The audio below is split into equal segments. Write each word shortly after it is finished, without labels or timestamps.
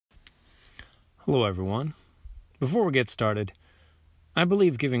Hello, everyone. Before we get started, I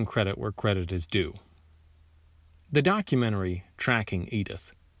believe giving credit where credit is due. The documentary Tracking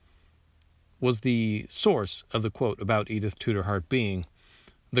Edith was the source of the quote about Edith Tudor Hart being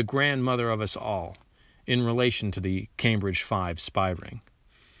the grandmother of us all in relation to the Cambridge 5 spy ring.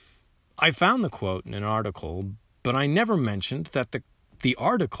 I found the quote in an article, but I never mentioned that the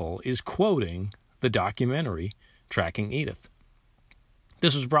article is quoting the documentary Tracking Edith.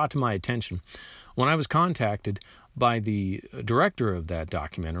 This was brought to my attention when I was contacted by the director of that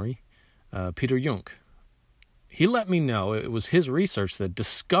documentary, Peter Jung. He let me know it was his research that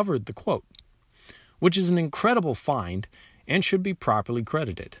discovered the quote, which is an incredible find and should be properly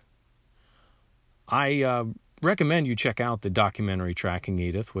credited. I recommend you check out the documentary Tracking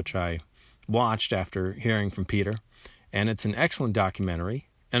Edith, which I watched after hearing from Peter, and it's an excellent documentary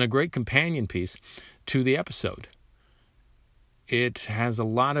and a great companion piece to the episode. It has a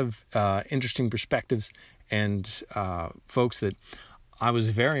lot of interesting perspectives and folks that I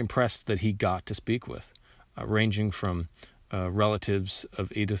was very impressed that he got to speak with, ranging from relatives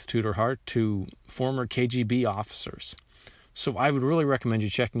of Edith Tudor Hart to former KGB officers. So I would really recommend you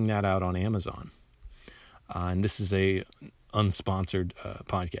checking that out on Amazon. And this is a unsponsored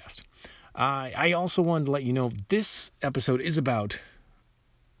podcast. I also wanted to let you know this episode is about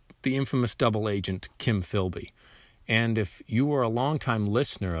the infamous double agent Kim Philby. And if you are a longtime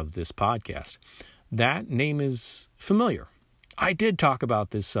listener of this podcast, that name is familiar. I did talk about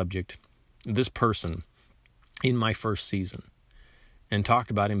this subject, this person, in my first season, and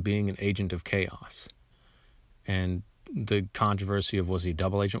talked about him being an agent of chaos. And the controversy of, was he a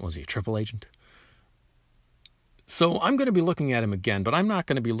double agent? Was he a triple agent? So I'm going to be looking at him again, but I'm not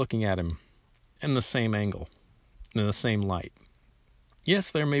going to be looking at him in the same angle, in the same light. Yes,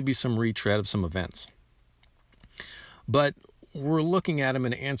 there may be some retread of some events, but we're looking at him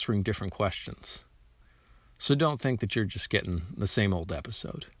and answering different questions. So don't think that you're just getting the same old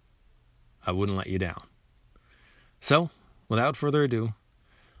episode. I wouldn't let you down. So, without further ado,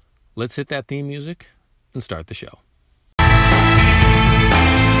 let's hit that theme music and start the show.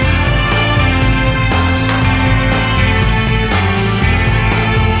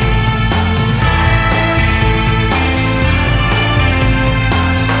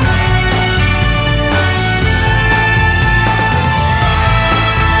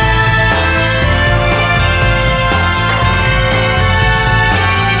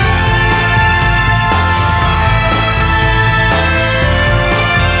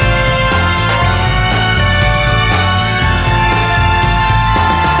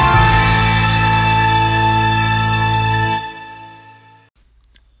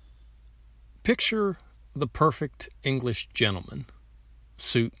 Picture the perfect English gentleman.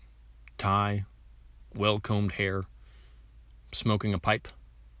 Suit, tie, well-combed hair, smoking a pipe.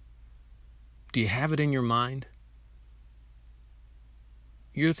 Do you have it in your mind?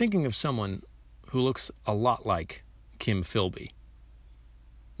 You're thinking of someone who looks a lot like Kim Philby.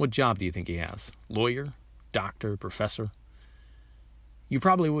 What job do you think he has? Lawyer? Doctor? Professor? You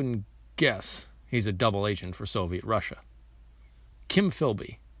probably wouldn't guess he's a double agent for Soviet Russia. Kim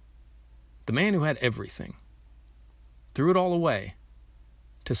Philby, the man who had everything, threw it all away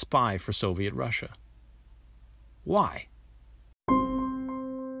to spy for Soviet Russia. Why?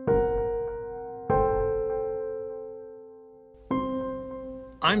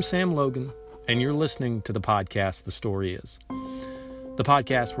 I'm Sam Logan, and you're listening to the podcast The Story Is, the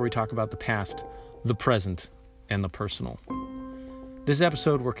podcast where we talk about the past, the present, and the personal. This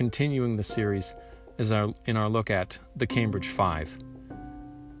episode, we're continuing the series in our look at the Cambridge 5.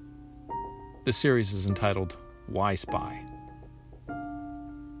 This series is entitled, Why Spy?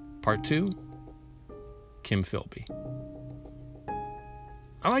 Part 2, Kim Philby.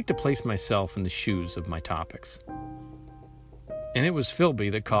 I like to place myself in the shoes of my topics. And it was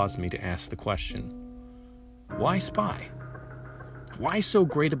Philby that caused me to ask the question, why spy? Why so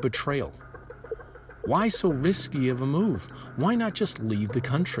great a betrayal? Why so risky of a move? Why not just leave the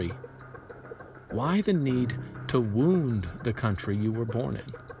country? Why the need to wound the country you were born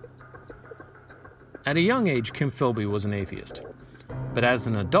in? At a young age, Kim Philby was an atheist, but as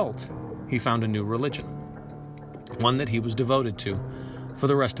an adult, he found a new religion, one that he was devoted to for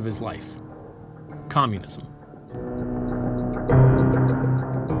the rest of his life: communism.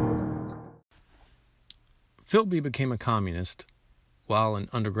 Philby became a communist while an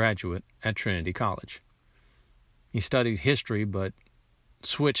undergraduate at Trinity College. He studied history but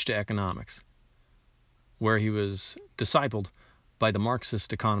switched to economics, where he was discipled by the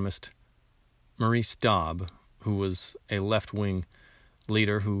Marxist economist Maurice Daub, who was a left-wing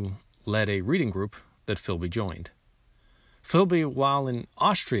leader who led a reading group that Philby joined. Philby, while in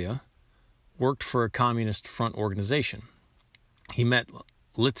Austria, worked for a communist front organization. He met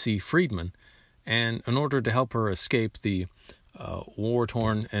Litzy Friedman, and in order to help her escape the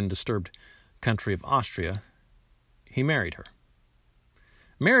war-torn and disturbed country of Austria, he married her.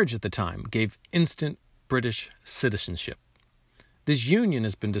 Marriage at the time gave instant British citizenship. This union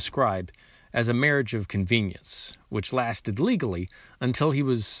has been described as a marriage of convenience, which lasted legally until he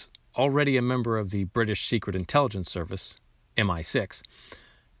was already a member of the British Secret Intelligence Service, MI6,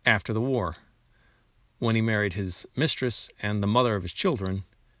 after the war, when he married his mistress and the mother of his children,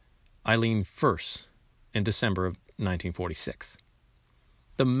 Eileen Furse, in December of 1946.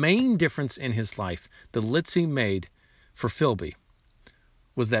 The main difference in his life that Litzy made for Philby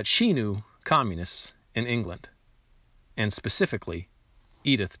was that she knew communists in England, and specifically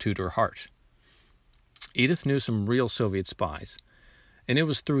Edith Tudor Hart. Edith knew some real Soviet spies, and it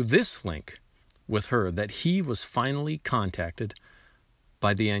was through this link with her that he was finally contacted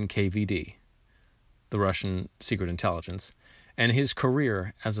by the NKVD, the Russian secret intelligence, and his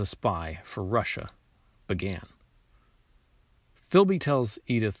career as a spy for Russia began. Philby tells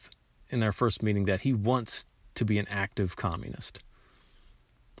Edith in their first meeting that he wants to be an active communist.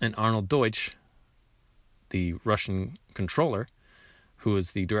 And Arnold Deutsch, the Russian controller, who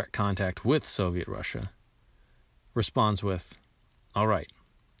is the direct contact with Soviet Russia, responds with, "All right,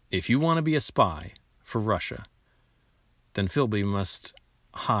 if you want to be a spy for Russia, then Philby must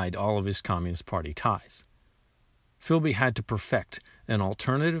hide all of his Communist Party ties." Philby had to perfect an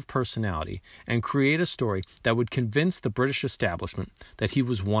alternative personality and create a story that would convince the British establishment that he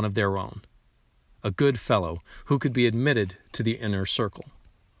was one of their own, a good fellow who could be admitted to the inner circle.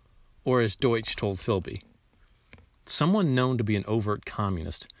 Or as Deutsch told Philby, someone known to be an overt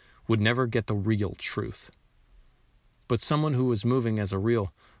communist would never get the real truth. But someone who was moving as a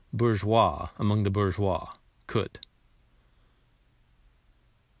real bourgeois among the bourgeois could.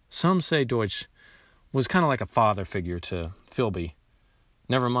 Some say Deutsch was kind of like a father figure to Philby.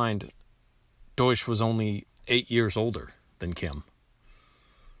 Never mind, Deutsch was only 8 years older than Kim.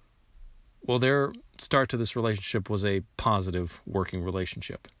 Well, their start to this relationship was a positive working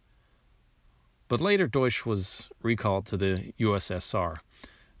relationship. But later, Deutsch was recalled to the USSR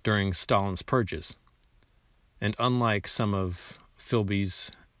during Stalin's purges. And unlike some of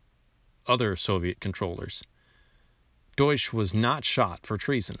Philby's other Soviet controllers, Deutsch was not shot for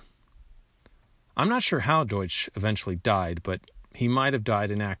treason. I'm not sure how Deutsch eventually died, but he might have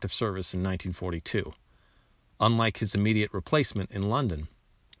died in active service in 1942, unlike his immediate replacement in London,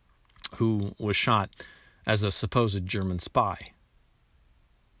 who was shot as a supposed German spy.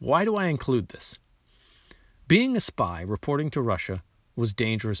 Why do I include this? Being a spy reporting to Russia was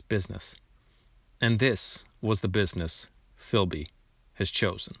dangerous business, and this was the business Philby has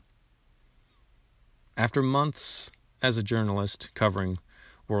chosen. After months as a journalist covering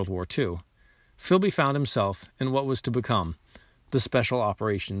World War II, Philby found himself in what was to become the Special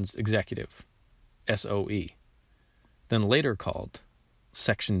Operations Executive, SOE, then later called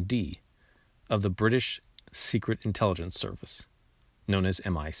Section D of the British Secret Intelligence Service, known as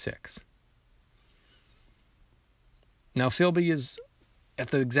MI6. Now, Philby is at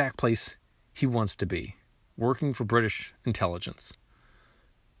the exact place he wants to be, working for British intelligence,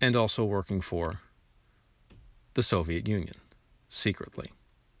 and also working for the Soviet Union, secretly.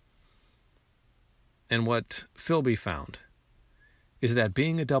 And what Philby found is that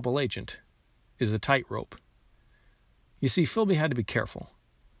being a double agent is a tightrope. You see, Philby had to be careful.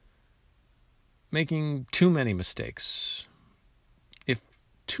 Making too many mistakes, if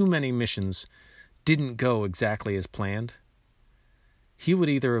too many missions didn't go exactly as planned, he would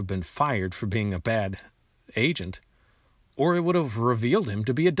either have been fired for being a bad agent, or it would have revealed him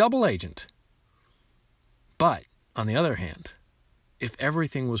to be a double agent. But, on the other hand, if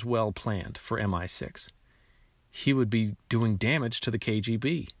everything was well planned for MI6, he would be doing damage to the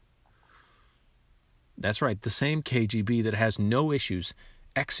KGB. That's right, the same KGB that has no issues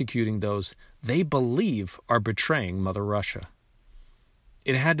executing those they believe are betraying Mother Russia.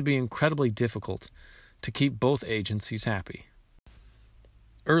 It had to be incredibly difficult to keep both agencies happy.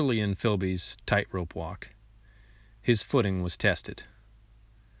 Early in Philby's tightrope walk, his footing was tested.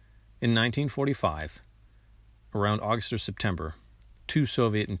 In 1945, around August or September, 2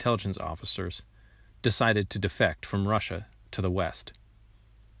 Soviet intelligence officers decided to defect from Russia to the West.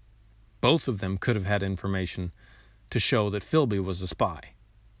 Both of them could have had information to show that Philby was a spy,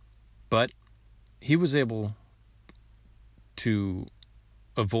 but he was able to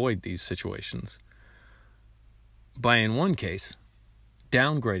avoid these situations by, in one case,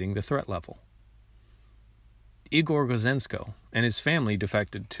 downgrading the threat level. Igor Gozensko and his family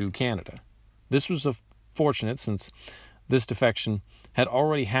defected to Canada. This was fortunate since this defection had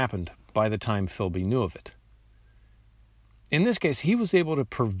already happened by the time Philby knew of it. In this case, he was able to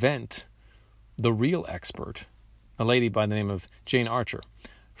prevent the real expert, a lady by the name of Jane Archer,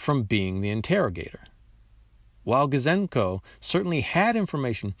 from being the interrogator. While Gouzenko certainly had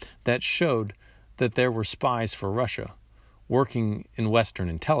information that showed that there were spies for Russia working in Western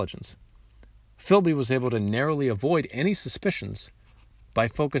intelligence, Philby was able to narrowly avoid any suspicions by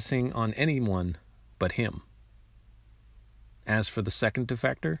focusing on anyone but him. As for the second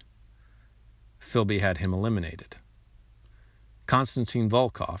defector, Philby had him eliminated. Konstantin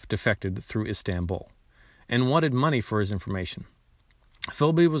Volkov defected through Istanbul and wanted money for his information.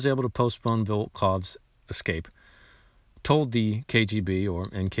 Philby was able to postpone Volkov's escape, told the KGB or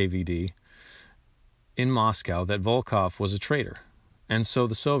NKVD in Moscow that Volkov was a traitor, and so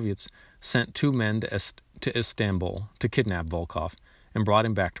the Soviets sent 2 men to Istanbul to kidnap Volkov and brought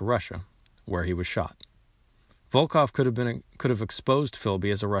him back to Russia, where he was shot. Volkov could have exposed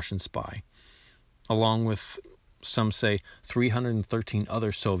Philby as a Russian spy, along with, some say, 313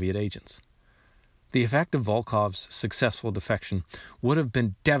 other Soviet agents. The effect of Volkov's successful defection would have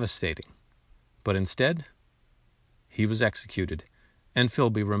been devastating, but instead, he was executed, and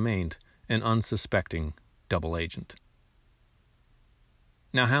Philby remained an unsuspecting double agent.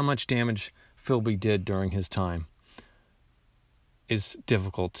 Now, how much damage Philby did during his time is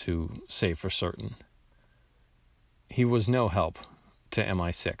difficult to say for certain. He was no help to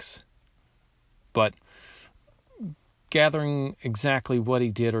MI6. But gathering exactly what he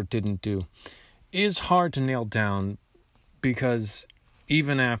did or didn't do is hard to nail down, because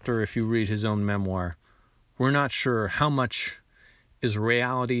even after, if you read his own memoir, we're not sure how much is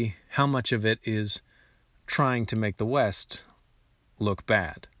reality, how much of it is trying to make the West look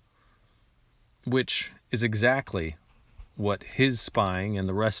bad, which is exactly what his spying and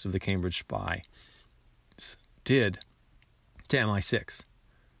the rest of the Cambridge spies did to MI6.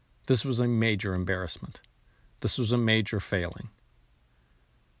 This was a major embarrassment. This was a major failing.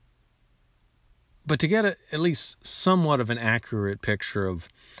 But to get at least somewhat of an accurate picture of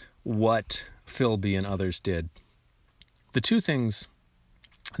what Philby and others did, the 2 things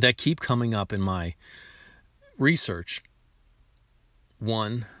that keep coming up in my research: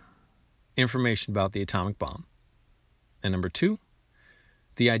 1, information about the atomic bomb, and number 2,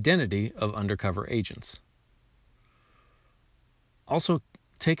 the identity of undercover agents. Also,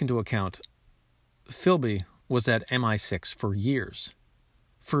 take into account, Philby was at MI6 for years.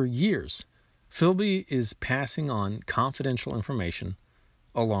 For years, Philby is passing on confidential information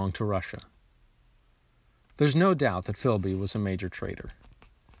along to Russia. There's no doubt that Philby was a major traitor,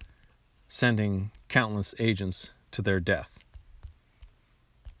 sending countless agents to their death.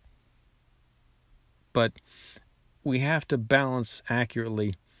 But we have to balance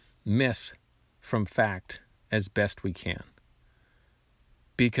accurately myth from fact as best we can,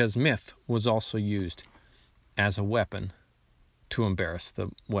 because myth was also used as a weapon to embarrass the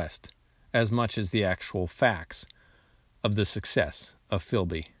West, as much as the actual facts of the success of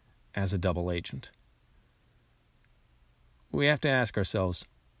Philby as a double agent. We have to ask ourselves,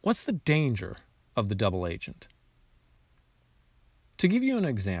 what's the danger of the double agent? To give you an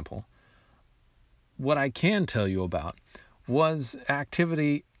example, what I can tell you about was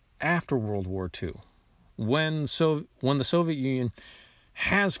activity after World War II, when the Soviet Union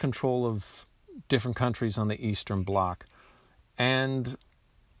has control of different countries on the Eastern Bloc, and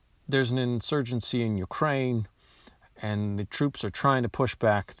there's an insurgency in Ukraine, and the troops are trying to push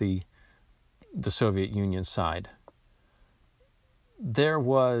back the Soviet Union side. There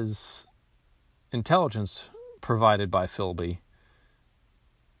was intelligence provided by Philby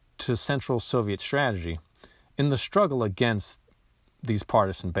to Central Soviet strategy in the struggle against these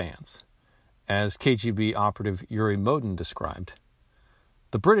partisan bands. As KGB operative Yuri Modin described,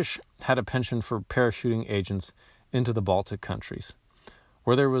 the British had a penchant for parachuting agents into the Baltic countries,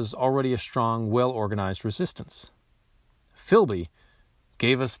 where there was already a strong, well-organized resistance. Philby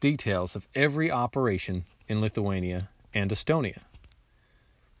gave us details of every operation in Lithuania and Estonia.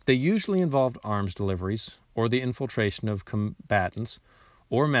 They usually involved arms deliveries or the infiltration of combatants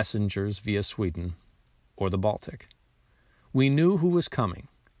or messengers via Sweden or the Baltic. We knew who was coming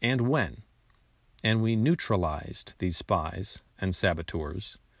and when, and we neutralized these spies and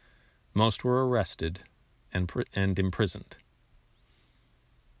saboteurs. Most were arrested and imprisoned.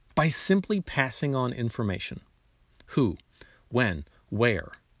 By simply passing on information, who, when,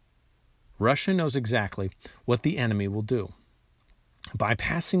 where, Russia knows exactly what the enemy will do. By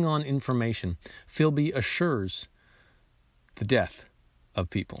passing on information, Philby assures the death of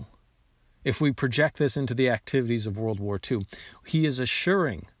people. If we project this into the activities of World War II, he is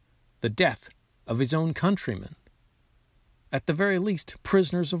assuring the death of his own countrymen. at the very least,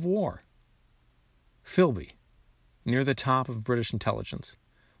 prisoners of war. Philby, near the top of British intelligence,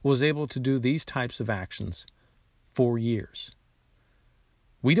 was able to do these types of actions for years.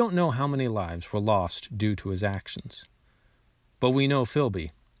 We don't know how many lives were lost due to his actions, but we know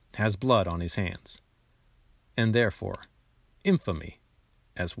Philby has blood on his hands, and therefore infamy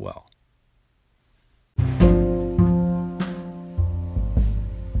as well.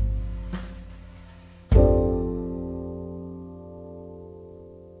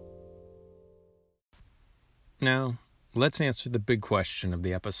 Now, let's answer the big question of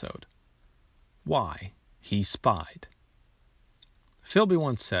the episode. Why he spied? Philby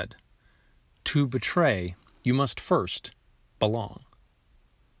once said, "To betray, you must first belong."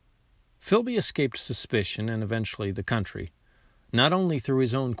 Philby escaped suspicion and eventually the country, not only through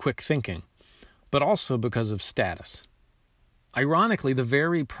his own quick thinking, but also because of status. Ironically, the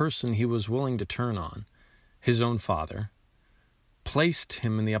very person he was willing to turn on, his own father, placed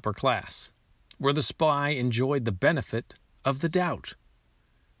him in the upper class, where the spy enjoyed the benefit of the doubt,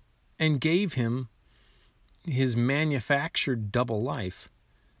 and gave him his manufactured double life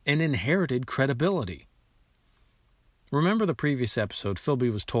and inherited credibility. Remember the previous episode,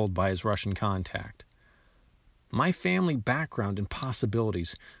 Philby was told by his Russian contact, "My family background and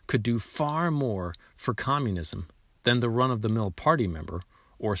possibilities could do far more for communism than the run-of-the-mill party member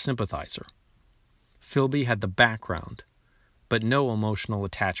or sympathizer." Philby had the background, but no emotional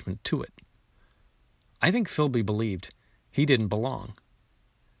attachment to it. I think Philby believed he didn't belong.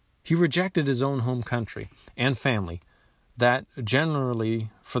 He rejected his own home country and family that generally,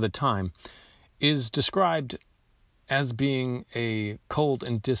 for the time, is described as being a cold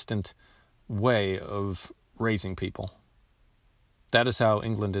and distant way of raising people. That is how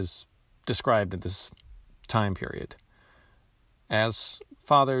England is described at this time period, as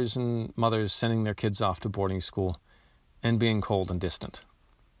fathers and mothers sending their kids off to boarding school and being cold and distant.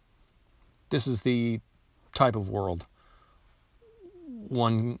 This is the type of world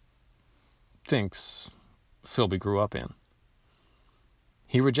one thinks Philby grew up in.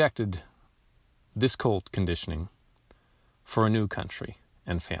 He rejected this cold conditioning for a new country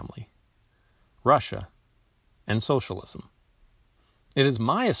and family, Russia and socialism. It is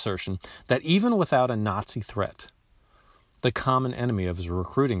my assertion that even without a Nazi threat, the common enemy of his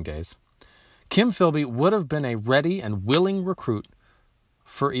recruiting days, Kim Philby would have been a ready and willing recruit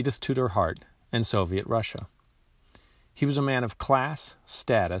for Edith Tudor Hart and Soviet Russia. He was a man of class,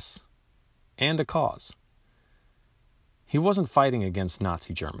 status, and a cause. He wasn't fighting against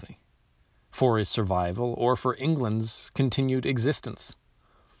Nazi Germany for his survival or for England's continued existence.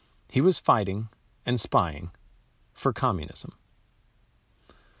 He was fighting and spying for communism.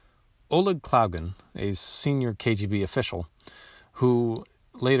 Oleg Klaugen, a senior KGB official who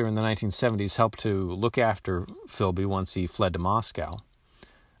later in the 1970s helped to look after Philby once he fled to Moscow,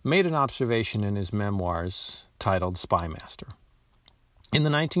 made an observation in his memoirs titled Spy Master. In the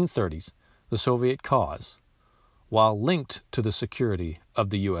 1930s, the Soviet cause, while linked to the security of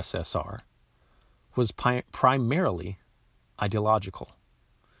the USSR, was primarily ideological.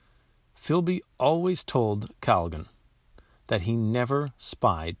 Philby always told Klaugen that he never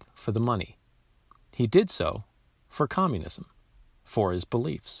spied for the money. He did so for communism, for his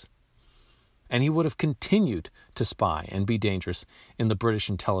beliefs. And he would have continued to spy and be dangerous in the British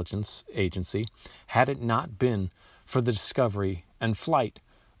intelligence agency had it not been for the discovery and flight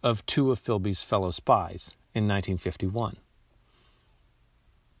of two of Philby's fellow spies in 1951.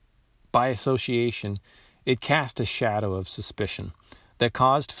 By association, it cast a shadow of suspicion that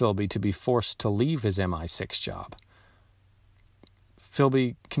caused Philby to be forced to leave his MI6 job.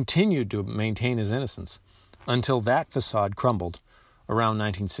 Philby continued to maintain his innocence until that facade crumbled around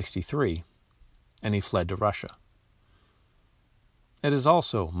 1963, and he fled to Russia. It is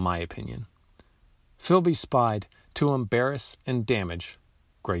also my opinion. Philby spied to embarrass and damage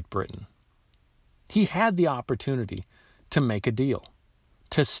Great Britain. He had the opportunity to make a deal,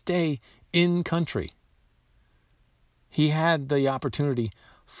 to stay in country. He had the opportunity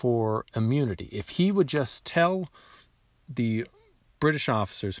for immunity. If he would just tell the British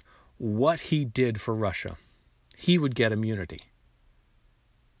officers what he did for Russia, he would get immunity.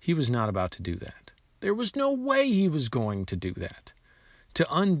 He was not about to do that. There was no way he was going to do that,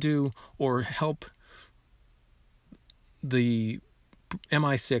 to undo or help the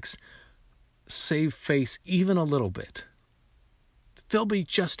MI6 save face even a little bit. Philby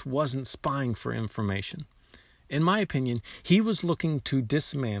just wasn't spying for information. In my opinion, he was looking to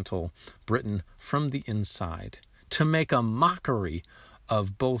dismantle Britain from the inside, to make a mockery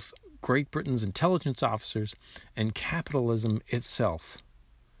of both Great Britain's intelligence officers and capitalism itself,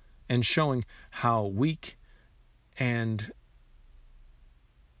 and showing how weak and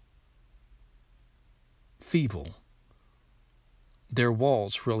feeble their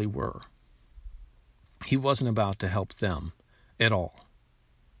walls really were. He wasn't about to help them at all.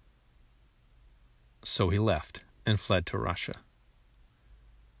 So he left and fled to Russia.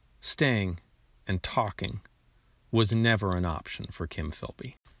 Staying and talking was never an option for Kim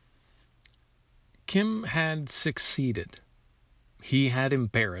Philby. Kim had succeeded. He had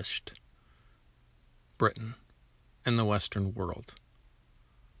embarrassed Britain and the Western world.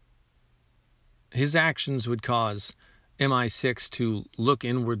 His actions would cause MI6 to look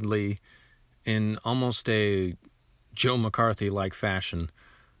inwardly in almost a Joe McCarthy-like fashion,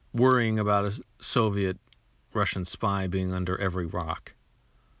 worrying about a Soviet-Russian spy being under every rock.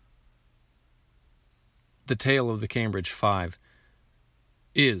 The tale of the Cambridge Five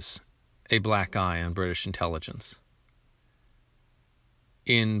is a black eye on British intelligence.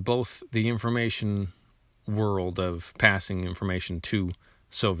 In both the information world of passing information to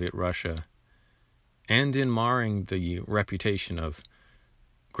Soviet Russia and in marring the reputation of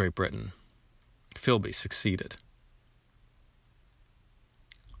Great Britain, Philby succeeded.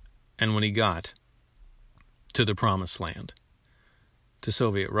 And when he got to the Promised Land, to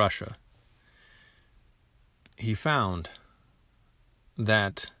Soviet Russia, he found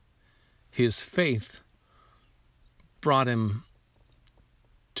that his faith brought him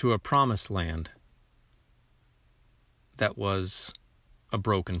to a promised land that was a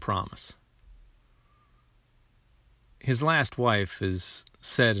broken promise. His last wife is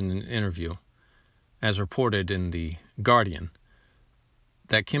said in an interview, as reported in The Guardian,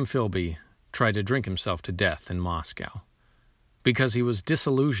 that Kim Philby tried to drink himself to death in Moscow because he was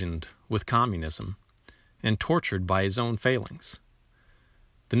disillusioned with communism and tortured by his own failings.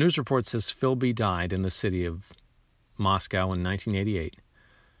 The news report says Philby died in the city of Moscow in 1988,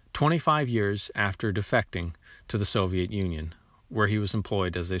 25 years after defecting to the Soviet Union, where he was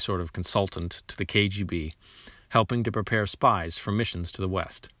employed as a sort of consultant to the KGB, helping to prepare spies for missions to the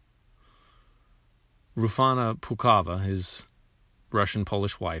West. Rufana Pukova, his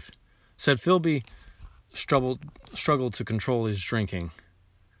Russian-Polish wife, said Philby struggled to control his drinking.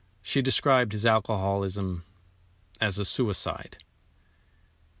 She described his alcoholism as a suicide.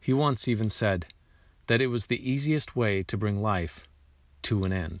 He once even said that it was the easiest way to bring life to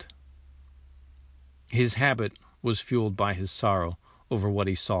an end. His habit was fueled by his sorrow over what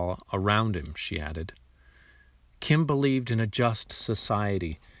he saw around him, she added. Kim believed in a just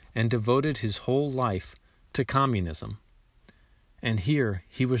society and devoted his whole life to communism. And here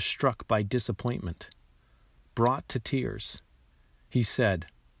he was struck by disappointment, brought to tears. He said,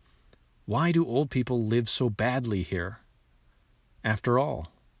 "Why do old people live so badly here? After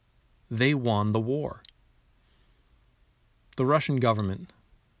all, they won the war." The Russian government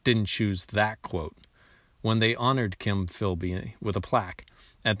didn't choose that quote when they honored Kim Philby with a plaque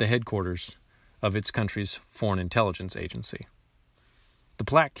at the headquarters of its country's foreign intelligence agency. The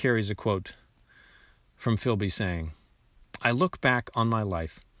plaque carries a quote from Philby saying, "I look back on my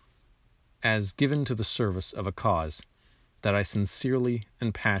life as given to the service of a cause that I sincerely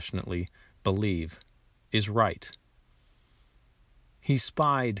and passionately believe is right." He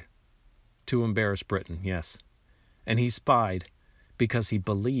spied to embarrass Britain, yes, and he spied because he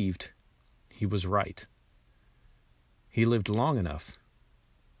believed he was right. He lived long enough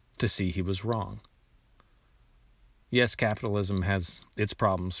to see he was wrong. Yes, capitalism has its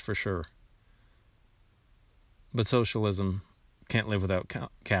problems for sure, but socialism can't live without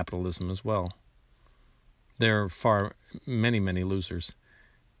capitalism as well. There are many losers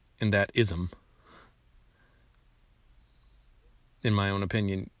in that ism. In my own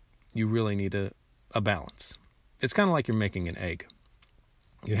opinion, you really need a balance. It's kind of like you're making an egg.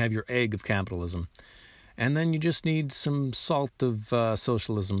 You have your egg of capitalism, and then you just need some salt of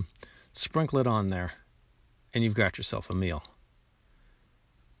socialism. Sprinkle it on there, and you've got yourself a meal.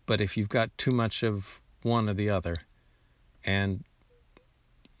 But if you've got too much of one or the other, and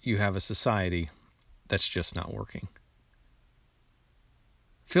you have a society that's just not working.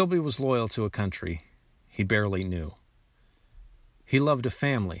 Philby was loyal to a country he barely knew. He loved a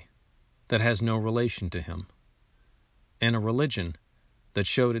family that has no relation to him, and a religion that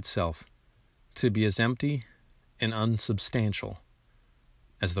showed itself to be as empty and unsubstantial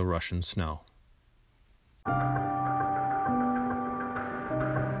as the Russian snow.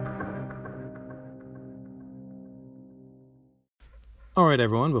 All right,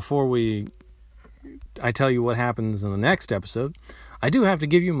 everyone, before I tell you what happens in the next episode, I do have to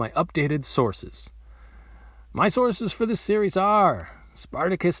give you my updated sources. My sources for this series are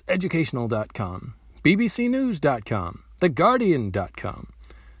SpartacusEducational.com, BBCNews.com, TheGuardian.com,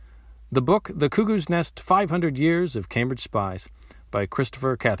 the book The Cuckoo's Nest 500 Years of Cambridge Spies by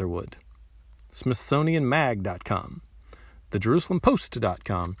Christopher Catherwood, SmithsonianMag.com,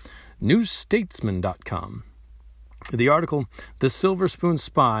 TheJerusalemPost.com, NewStatesman.com. The article, The Silver Spoon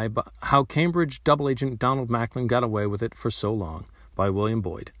Spy, How Cambridge Double Agent Donald Macklin Got Away With It for So Long, by William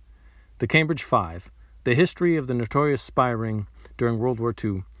Boyd. The Cambridge Five, The History of the Notorious Spy Ring During World War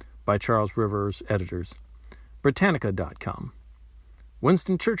II, by Charles Rivers, editors. Britannica.com,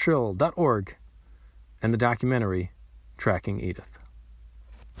 WinstonChurchill.org, and the documentary Tracking Edith.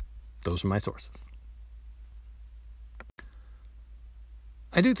 Those are my sources.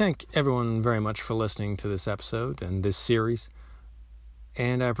 I do thank everyone very much for listening to this episode and this series,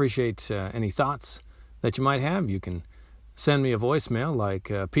 and I appreciate any thoughts that you might have. You can send me a voicemail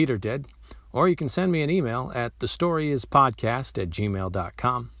like Peter did, or you can send me an email at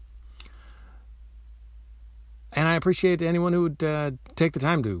thestoryispodcast@gmail.com. And I appreciate anyone who would take the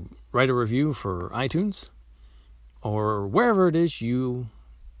time to write a review for iTunes or wherever it is you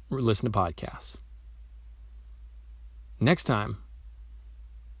listen to podcasts. Next time,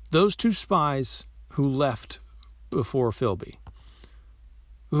 those two spies who left before Philby,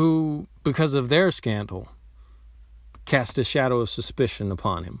 who, because of their scandal, cast a shadow of suspicion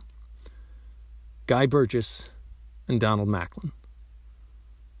upon him, Guy Burgess and Donald Macklin.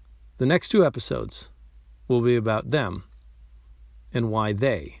 The next two episodes will be about them and why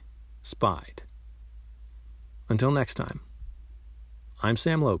they spied. Until next time, I'm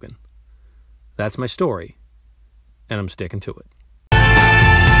Sam Logan. That's my story, and I'm sticking to it.